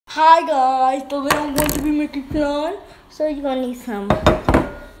Hi guys, today I'm going to be making slime. So you're going to need some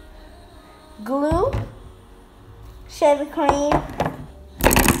glue, shaving cream,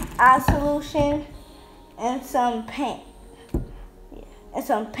 eye solution, and some paint. And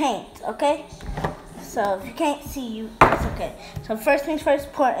some paint, okay? So if you can't see you, it's okay. So first things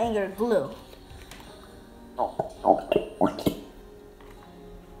first, pour in your glue.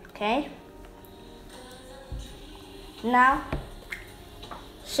 Okay? Now,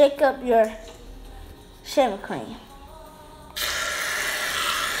 shake up your shaving cream.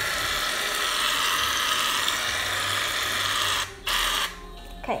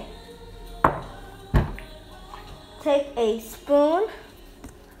 Okay. Take a spoon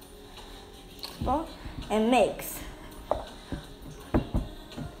and mix.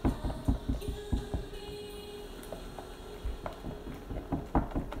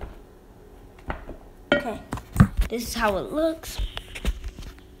 Okay, this is how it looks.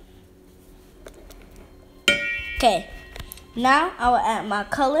 Okay, now I will add my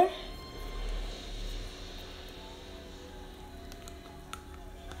color.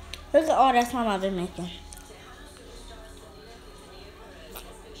 Look at all that slime I've been making.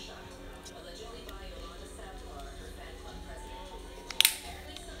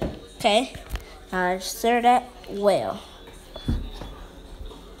 Okay, now stir that well.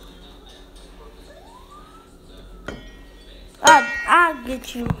 I'll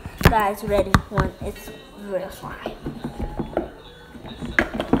get you guys ready when it's real slime.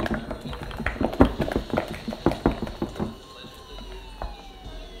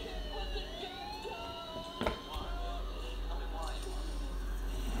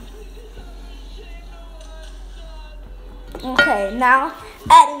 Okay, now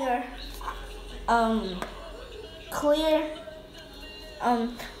adding your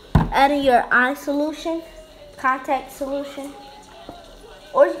adding your eye solution, contact solution,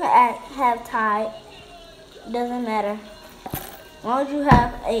 or you can have Tide. Doesn't matter. As long as you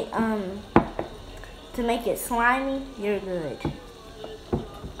have a to make it slimy, you're good.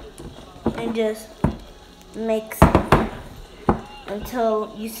 And just mix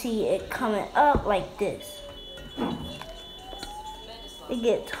until you see it coming up like this. It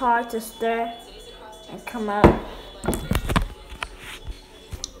gets hard to stir and come up.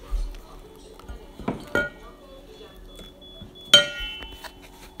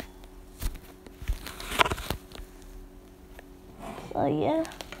 So yeah.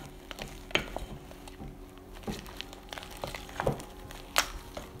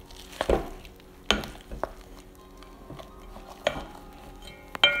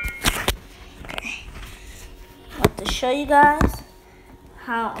 I want to show you guys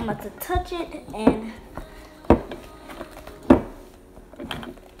how I'm about to touch it and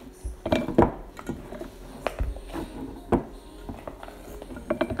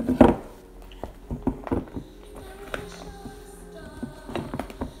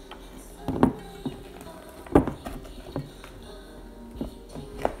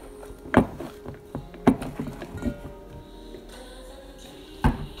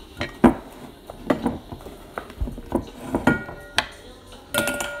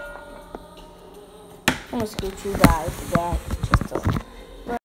I'm gonna scoot you guys back